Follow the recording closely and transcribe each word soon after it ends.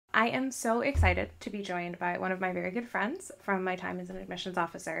I am so excited to be joined by one of my very good friends from my time as an admissions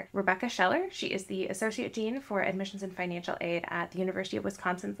officer, Rebecca Scheller. She is the Associate Dean for Admissions and Financial Aid at the University of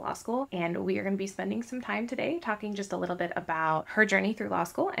Wisconsin's Law School, and we are going to be spending some time today talking just a little bit about her journey through law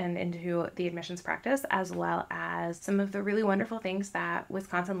school and into the admissions practice, as well as some of the really wonderful things that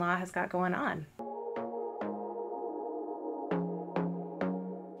Wisconsin law has got going on.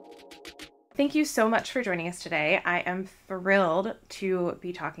 Thank you so much for joining us today. I am thrilled to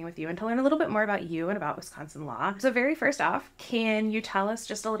be talking with you and to learn a little bit more about you and about Wisconsin law. So very first off, can you tell us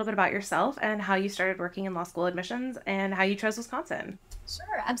just a little bit about yourself and how you started working in law school admissions and how you chose Wisconsin?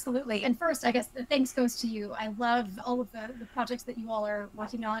 Sure, absolutely. And first, I guess the thanks goes to you. I love all of the projects that you all are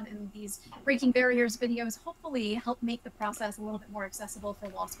working on, and these Breaking Barriers videos hopefully help make the process a little bit more accessible for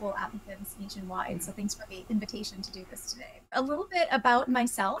law school applicants nationwide. So thanks for the invitation to do this today. A little bit about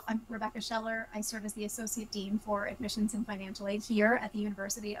myself. I'm Rebecca Scheller. I serve as the Associate Dean for Admissions and Financial Aid here at the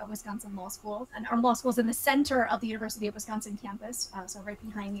University of Wisconsin Law School. And our law school is in the center of the University of Wisconsin campus. So right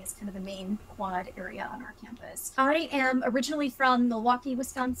behind me is kind of the main quad area on our campus. I am originally from Milwaukee,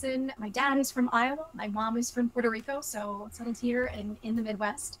 Wisconsin. My dad is from Iowa. My mom is from Puerto Rico, so settled here in the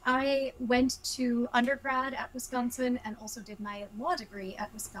Midwest. I went to undergrad at Wisconsin and also did my law degree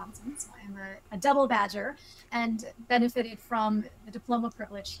at Wisconsin. So I'm a double badger and benefited from the diploma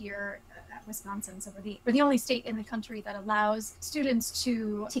privilege here at Wisconsin. So we're the only state in the country that allows students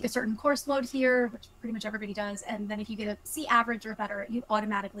to take a certain course load here, which pretty much everybody does. And then if you get a C average or better, you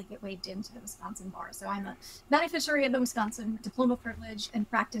automatically get waived into the Wisconsin bar. So I'm a beneficiary of the Wisconsin diploma privilege and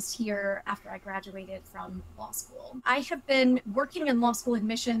practiced here after I graduated from law school. I have been working in law school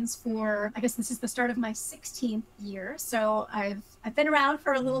admissions for, I guess this is the start of my 16th year. So I've been around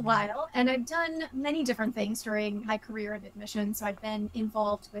for a little while, and I've done many different things during my career in admissions. So I've been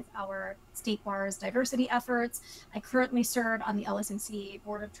involved with our state bar's diversity efforts. I currently serve on the LSAC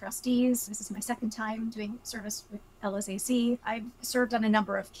Board of Trustees. This is my second time doing service with LSAC. I've served on a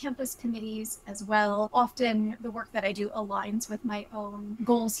number of campus committees as well. Often the work that I do aligns with my own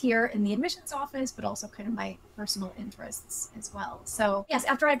goals here in the admissions office, but also kind of my personal interests as well. So yes,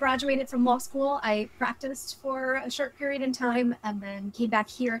 after I graduated from law school, I practiced for a short period in time and then came back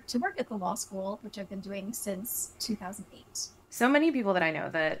here to work at the law school, which I've been doing since 2008. So many people that I know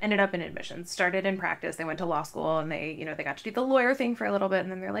that ended up in admissions started in practice. They went to law school and they got to do the lawyer thing for a little bit,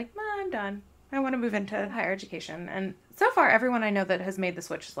 and then they're like, I'm done. I want to move into higher education. And so far, everyone I know that has made the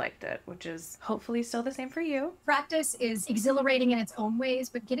switch has liked it, which is hopefully still the same for you. Practice is exhilarating in its own ways,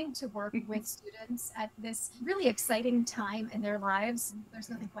 but getting to work with students at this really exciting time in their lives, there's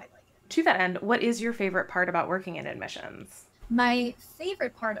nothing quite like it. To that end, what is your favorite part about working in admissions? My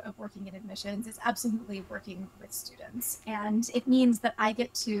favorite part of working in admissions is absolutely working with students. And it means that I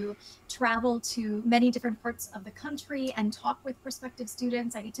get to travel to many different parts of the country and talk with prospective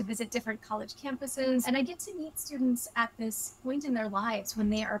students. I get to visit different college campuses, and I get to meet students at this point in their lives when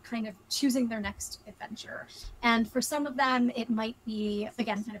they are kind of choosing their next adventure. And for some of them, it might be,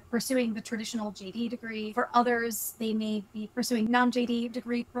 again, kind of pursuing the traditional JD degree. For others, they may be pursuing non-JD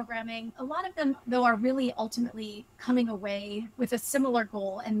degree programming. A lot of them, though, are really ultimately coming away with a similar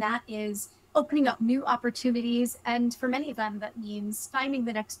goal, and that is opening up new opportunities. And for many of them, that means finding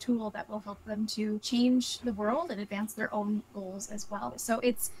the next tool that will help them to change the world and advance their own goals as well. So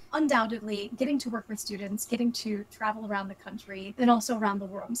it's undoubtedly getting to work with students, getting to travel around the country and also around the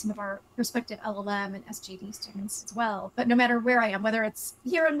world. Some of our prospective LLM and SJD students as well. But no matter where I am, whether it's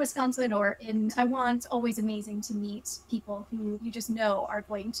here in Wisconsin or in Taiwan, it's always amazing to meet people who you just know are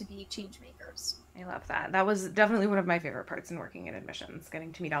going to be change makers. I love that. That was definitely one of my favorite parts in working in admissions,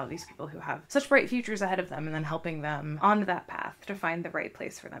 getting to meet all of these people who have such bright futures ahead of them and then helping them on that path to find the right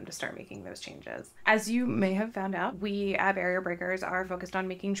place for them to start making those changes. As you may have found out, we at Barrier Breakers are focused on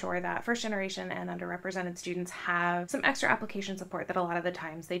making sure that first generation and underrepresented students have some extra application support that a lot of the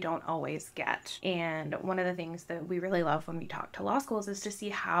times they don't always get. And one of the things that we really love when we talk to law schools is to see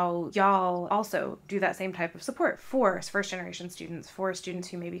how y'all also do that same type of support for first generation students, for students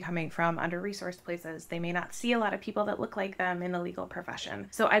who may be coming from under-resourced places. They may not see a lot of people that look like them in the legal profession.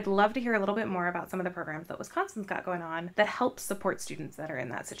 So I'd love to hear a little bit more about some of the programs that Wisconsin's got going on that help support students that are in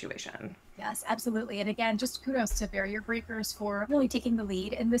that situation. Yes, absolutely. And again, just kudos to Barrier Breakers for really taking the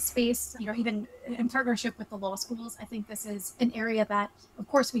lead in this space, even in partnership with the law schools. I think this is an area that, of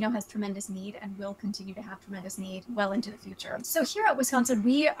course, we know has tremendous need and will continue to have tremendous need well into the future. So here at Wisconsin,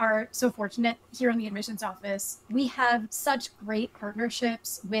 we are so fortunate here in the admissions office. We have such great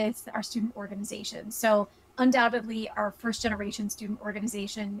partnerships with our student organizations. So undoubtedly our first generation student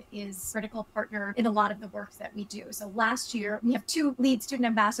organization is a critical partner in a lot of the work that we do. So last year, we have 2 lead student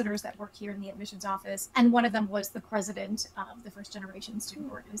ambassadors that work here in the admissions office, and one of them was the president of the first generation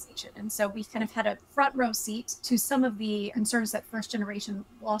student organization. And so we kind of had a front row seat to some of the concerns that first generation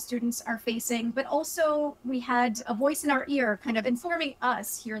law students are facing, but also we had a voice in our ear kind of informing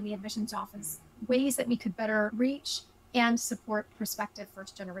us here in the admissions office ways that we could better reach and support prospective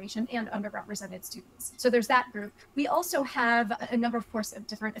first generation and underrepresented students. So there's that group. We also have a number, of course, of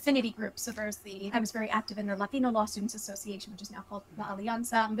different affinity groups. So there's I was very active in the Latino Law Students Association, which is now called La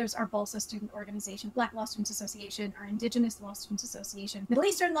Alianza. There's our Bolsa student organization, Black Law Students Association, our Indigenous Law Students Association, Middle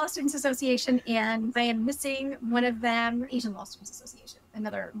Eastern Law Students Association, and I am missing one of them, Asian Law Students Association,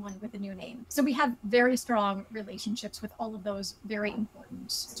 another one with a new name. So we have very strong relationships with all of those very important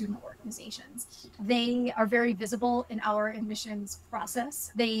student organizations. They are very visible in our admissions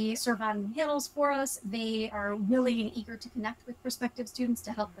process. They serve on panels for us. They are willing and eager to connect with prospective students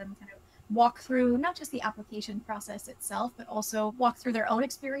to help them kind of walk through not just the application process itself, but also walk through their own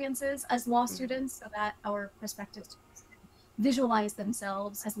experiences as law students so that our prospective students can visualize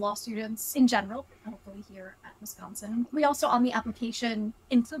themselves as law students in general, hopefully here at Wisconsin. We also on the application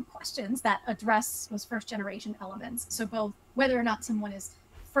include questions that address those first generation elements. So both whether or not someone is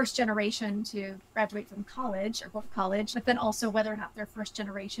first generation to graduate from college or go to college, but then also whether or not they're first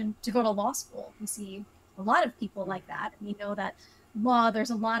generation to go to law school. We see a lot of people like that. We know that law, there's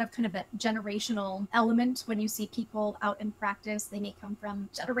a lot of kind of that generational element when you see people out in practice. They may come from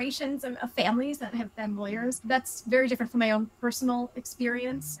generations of families that have been lawyers. That's very different from my own personal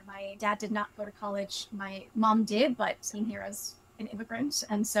experience. My dad did not go to college. My mom did, but came here as an immigrant.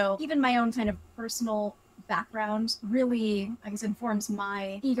 And so even my own kind of personal background really, I guess, informs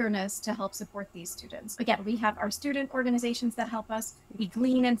my eagerness to help support these students. Again, we have our student organizations that help us. We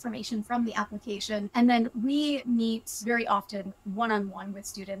glean information from the application, and then we meet very often one-on-one with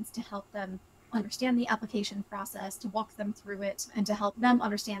students to help them understand the application process, to walk them through it, and to help them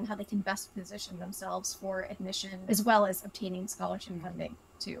understand how they can best position themselves for admission, as well as obtaining scholarship funding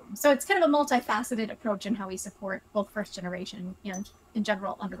too. So it's kind of a multifaceted approach in how we support both first generation and, in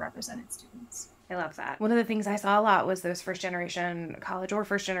general, underrepresented students. I love that. One of the things I saw a lot was those first generation college or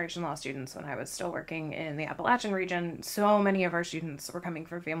first generation law students when I was still working in the Appalachian region. So many of our students were coming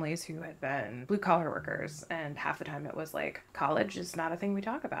from families who had been blue collar workers, and half the time it was like, college is not a thing we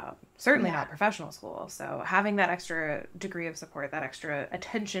talk about. Certainly not professional school. So having that extra degree of support, that extra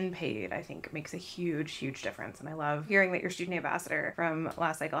attention paid, I think makes a huge, huge difference. And I love hearing that your student ambassador from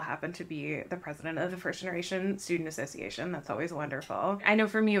last cycle happened to be the president of the First Generation Student Association. That's always wonderful. I know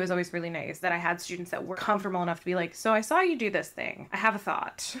for me, it was always really nice that I had students that were comfortable enough to be like, so I saw you do this thing. I have a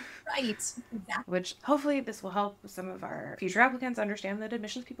thought. Right. Exactly. Which hopefully this will help some of our future applicants understand that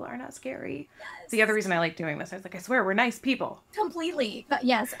admissions people are not scary. Yes. The other reason I like doing this, I was like, I swear, we're nice people. Completely. But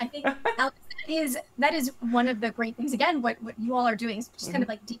yes, I think that is one of the great things. Again, what you all are doing is just kind of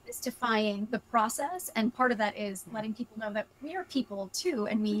like demystifying the process. And part of that is letting people know that we are people too,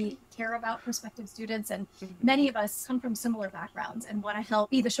 and we care about prospective students. And many of us come from similar backgrounds and want to help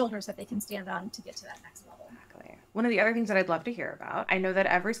be the shoulders that they can stand on to get to that next level. Exactly. One of the other things that I'd love to hear about, I know that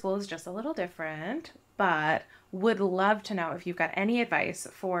every school is just a little different, but would love to know if you've got any advice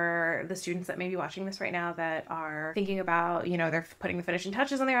for the students that may be watching this right now that are thinking about, they're putting the finishing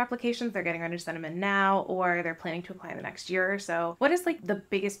touches on their applications, they're getting ready to send them in now, or they're planning to apply in the next year or so. What is like the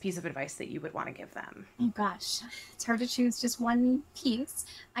biggest piece of advice that you would want to give them? Oh gosh, it's hard to choose just one piece.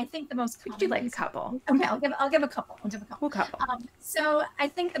 I think the most common do like a couple. Okay, I'll give a couple. We'll couple. So I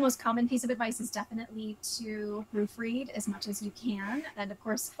think the most common piece of advice is definitely to proofread as much as you can, and of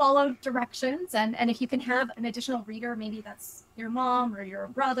course follow directions. And if you can have an additional reader, maybe that's your mom or your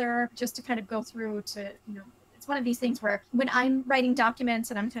brother, just to kind of go through to, it's one of these things where when I'm writing documents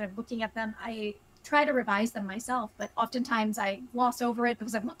and I'm kind of looking at them, I try to revise them myself, but oftentimes I gloss over it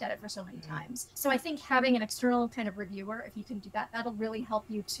because I've looked at it for so many times. So I think having an external kind of reviewer, if you can do that, that'll really help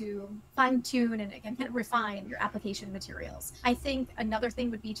you to fine tune and again, kind of refine your application materials. I think another thing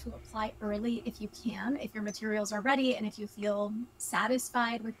would be to apply early if you can, if your materials are ready and if you feel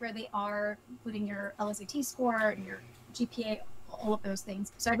satisfied with where they are, including your LSAT score, your GPA, all of those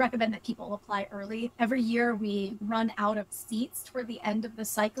things. So I recommend that people apply early. Every year we run out of seats toward the end of the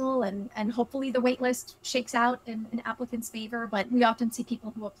cycle, and hopefully the wait list shakes out in an applicant's favor. But we often see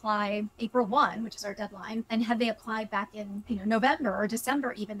people who apply April 1, which is our deadline, and had they applied back in November or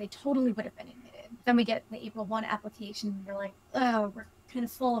December even, they totally would have been admitted. Then we get the April 1 application and we're like, oh, we're kind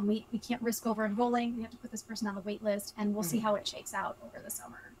of full and we can't risk over enrolling. We have to put this person on the wait list, and we'll see how it shakes out over the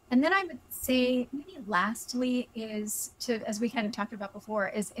summer. And then I would say maybe lastly is to, as we kind of talked about before,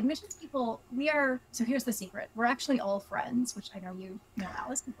 is admissions people, so here's the secret. We're actually all friends, which I know you know,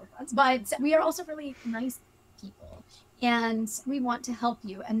 Alice, we're friends, but we are also really nice people. And we want to help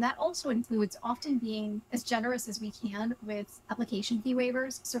you. And that also includes often being as generous as we can with application fee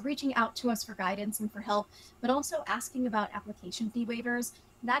waivers. So reaching out to us for guidance and for help, but also asking about application fee waivers.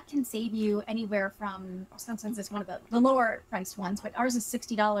 That can save you anywhere from, sometimes it's one of the lower priced ones, but ours is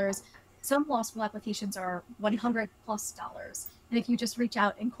 $60. Some law school applications are $100 plus. And if you just reach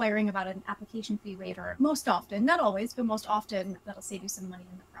out inquiring about an application fee waiver, most often, not always, but most often, that'll save you some money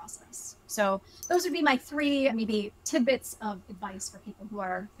in the process. So those would be my 3 maybe tidbits of advice for people who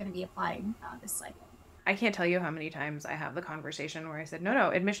are going to be applying this cycle. I can't tell you how many times I have the conversation where I said, no,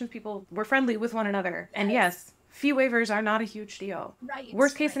 admissions people, we're friendly with one another. Yes. And yes, fee waivers are not a huge deal. Right.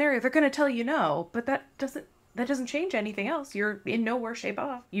 Worst case scenario, they're going to tell you no, but that doesn't change anything else. You're in no worse shape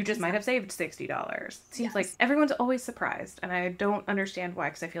off. You just might have saved $60. Seems like everyone's always surprised, and I don't understand why,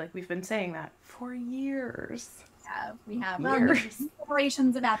 because I feel like we've been saying that for years. We have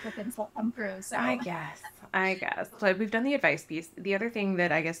generations of applicants will come through. So I guess. So we've done the advice piece. The other thing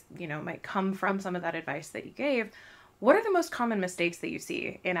that I guess, might come from some of that advice that you gave, what are the most common mistakes that you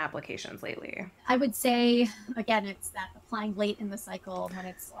see in applications lately? I would say, again, it's that applying late in the cycle when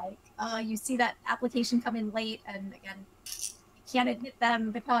it's like, you see that application come in late and again, you can't admit them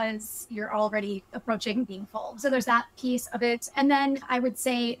because you're already approaching being full. So there's that piece of it. And then I would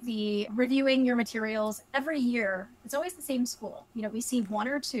say the reviewing your materials every year, it's always the same school. We see 1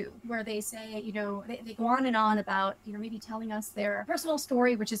 or 2 where they say, they go on and on about, maybe telling us their personal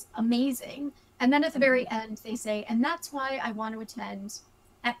story, which is amazing. And then at the very end, they say, and that's why I want to attend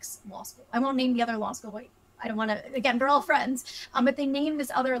X law school. I won't name the other law school, but I don't want to, again, we're all friends, but they name this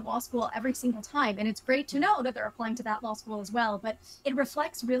other law school every single time. And it's great to know that they're applying to that law school as well. But it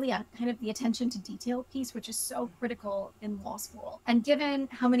reflects really on kind of the attention to detail piece, which is so critical in law school. And given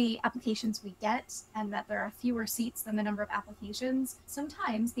how many applications we get and that there are fewer seats than the number of applications,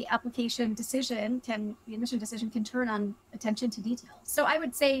 sometimes the admission decision can turn on attention to detail. So I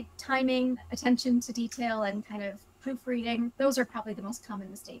would say timing, attention to detail, and kind of proofreading, those are probably the most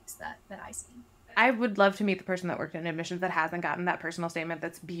common mistakes that I see. I would love to meet the person that worked in admissions that hasn't gotten that personal statement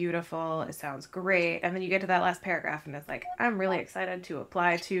that's beautiful. It sounds great. And then you get to that last paragraph and it's like, I'm really excited to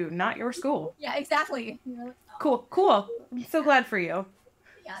apply to not your school. Yeah, exactly. Cool. I'm so glad for you.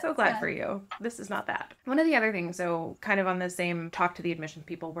 So glad for you. This is not that. One of the other things, so kind of on the same talk to the admissions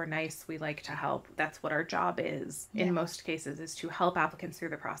people, we're nice, we like to help. That's what our job is in most cases, is to help applicants through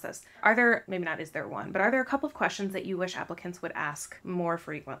the process. Are there a couple of questions that you wish applicants would ask more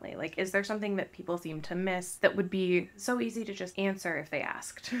frequently? Like, is there something that people seem to miss that would be so easy to just answer if they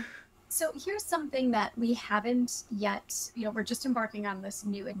asked? So here's something that we haven't yet, we're just embarking on this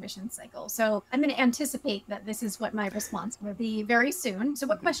new admission cycle. So I'm going to anticipate that this is what my response will be very soon. So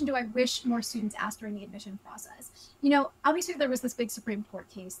what question do I wish more students asked during the admission process? Obviously there was this big Supreme Court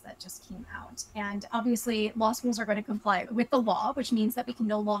case that just came out. And obviously law schools are going to comply with the law, which means that we can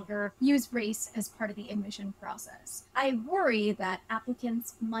no longer use race as part of the admission process. I worry that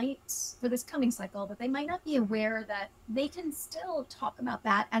applicants might, for this coming cycle, that they might not be aware that they can still talk about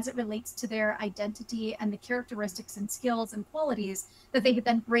that as it relates to their identity and the characteristics and skills and qualities that they could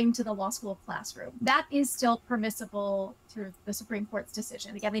then bring to the law school classroom. That is still permissible through the Supreme Court's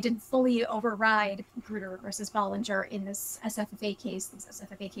decision. Again, they didn't fully override Grutter versus Bollinger in this SFFA case, these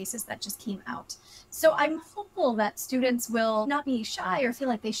SFFA cases that just came out. So I'm hopeful that students will not be shy or feel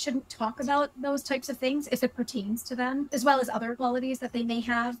like they shouldn't talk about those types of things if it pertains to them, as well as other qualities that they may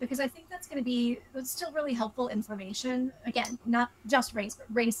have, because I think that's still really helpful information. Again, not just race, but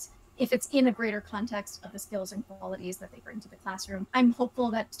race if it's in a greater context of the skills and qualities that they bring to the classroom. I'm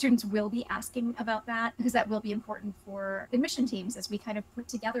hopeful that students will be asking about that, because that will be important for admission teams as we kind of put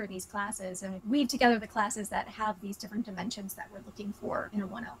together these classes and weave together the classes that have these different dimensions that we're looking for in a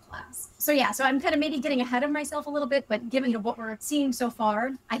 1L class. So I'm kind of maybe getting ahead of myself a little bit, but given what we're seeing so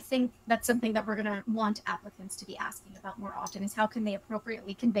far, I think that's something that we're going to want applicants to be asking about more often, is how can they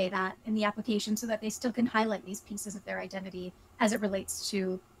appropriately convey that in the application so that they still can highlight these pieces of their identity as it relates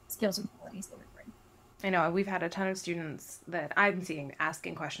to skills and qualities they would bring. I know we've had a ton of students that I'm seeing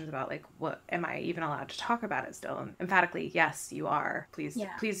asking questions about, like, what am I even allowed to talk about it still? And emphatically, yes, you are. Please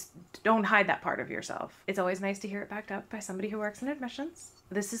don't hide that part of yourself. It's always nice to hear it backed up by somebody who works in admissions.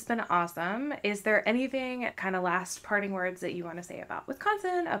 This has been awesome. Is there anything, kind of last parting words that you want to say about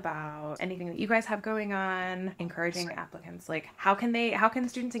Wisconsin, about anything that you guys have going on, encouraging applicants? Like, how can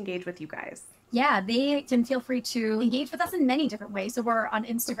students engage with you guys? Yeah, they can feel free to engage with us in many different ways. So we're on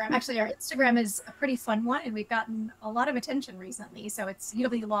Instagram. Actually, our Instagram is a pretty fun one, and we've gotten a lot of attention recently. So it's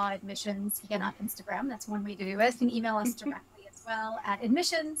UW Law Admissions, again, on Instagram. That's one way to do it. You can email us directly as well at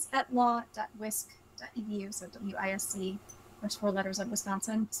admissions@law.wisc.edu, so WISC, first four letters of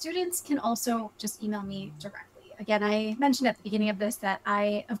Wisconsin. Students can also just email me directly. Again, I mentioned at the beginning of this that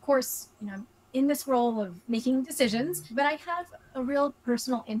I, of course, in this role of making decisions, but I have a real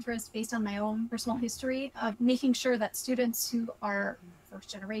personal interest based on my own personal history of making sure that students who are first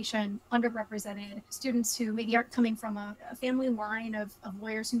generation, underrepresented, students who maybe aren't coming from a family line of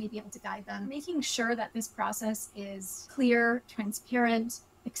lawyers who may be able to guide them, making sure that this process is clear, transparent,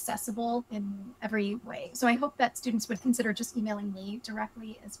 accessible in every way. So I hope that students would consider just emailing me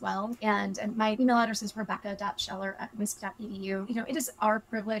directly as well. And my email address is rebecca.scheller@wisc.edu. It is our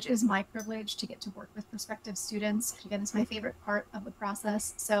privilege, it is my privilege to get to work with prospective students. Again, it's my favorite part of the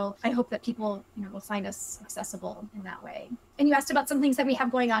process. So I hope that people, will find us accessible in that way. And you asked about some things that we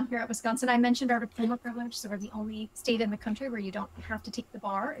have going on here at Wisconsin. I mentioned our diploma privilege. So we're the only state in the country where you don't have to take the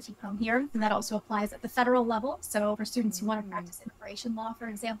bar if you come here. And that also applies at the federal level. So for students who want to practice immigration law, for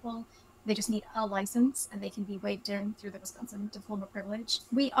example, they just need a license and they can be waived in through the Wisconsin diploma privilege.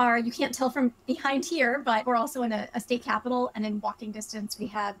 We are, you can't tell from behind here, but we're also in a state capitol, and in walking distance, we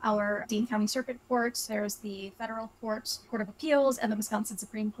have our Dane County Circuit Court. There's the federal court, Court of Appeals, and the Wisconsin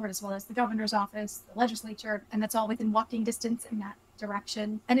Supreme Court, as well as the governor's office, the legislature, and that's all within walking distance in that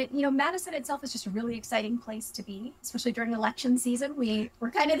direction. And Madison itself is just a really exciting place to be, especially during election season. We're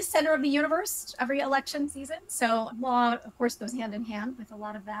kind of the center of the universe every election season. So law, of course, goes hand in hand with a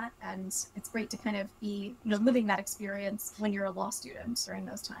lot of that. And it's great to kind of be, living that experience when you're a law student during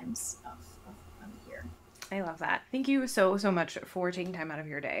those times of the year. I love that. Thank you so much for taking time out of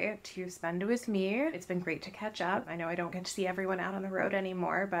your day to spend with me. It's been great to catch up. I know I don't get to see everyone out on the road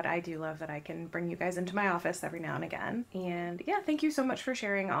anymore, but I do love that I can bring you guys into my office every now and again. And yeah, thank you so much for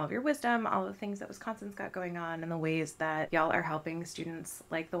sharing all of your wisdom, all the things that Wisconsin's got going on, and the ways that y'all are helping students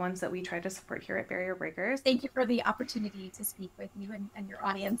like the ones that we try to support here at Barrier Breakers. Thank you for the opportunity to speak with you and your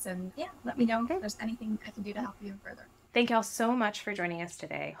audience. And yeah, let me know if there's anything I can do to help you further. Thank y'all so much for joining us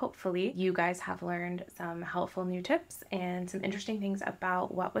today. Hopefully you guys have learned some helpful new tips and some interesting things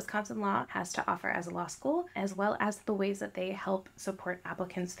about what Wisconsin law has to offer as a law school, as well as the ways that they help support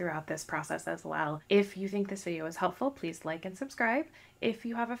applicants throughout this process as well. If you think this video is helpful, please like and subscribe. If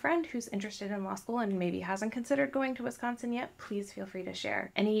you have a friend who's interested in law school and maybe hasn't considered going to Wisconsin yet, please feel free to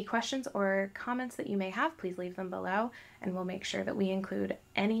share. Any questions or comments that you may have, please leave them below, and we'll make sure that we include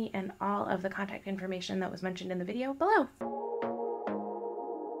any and all of the contact information that was mentioned in the video below.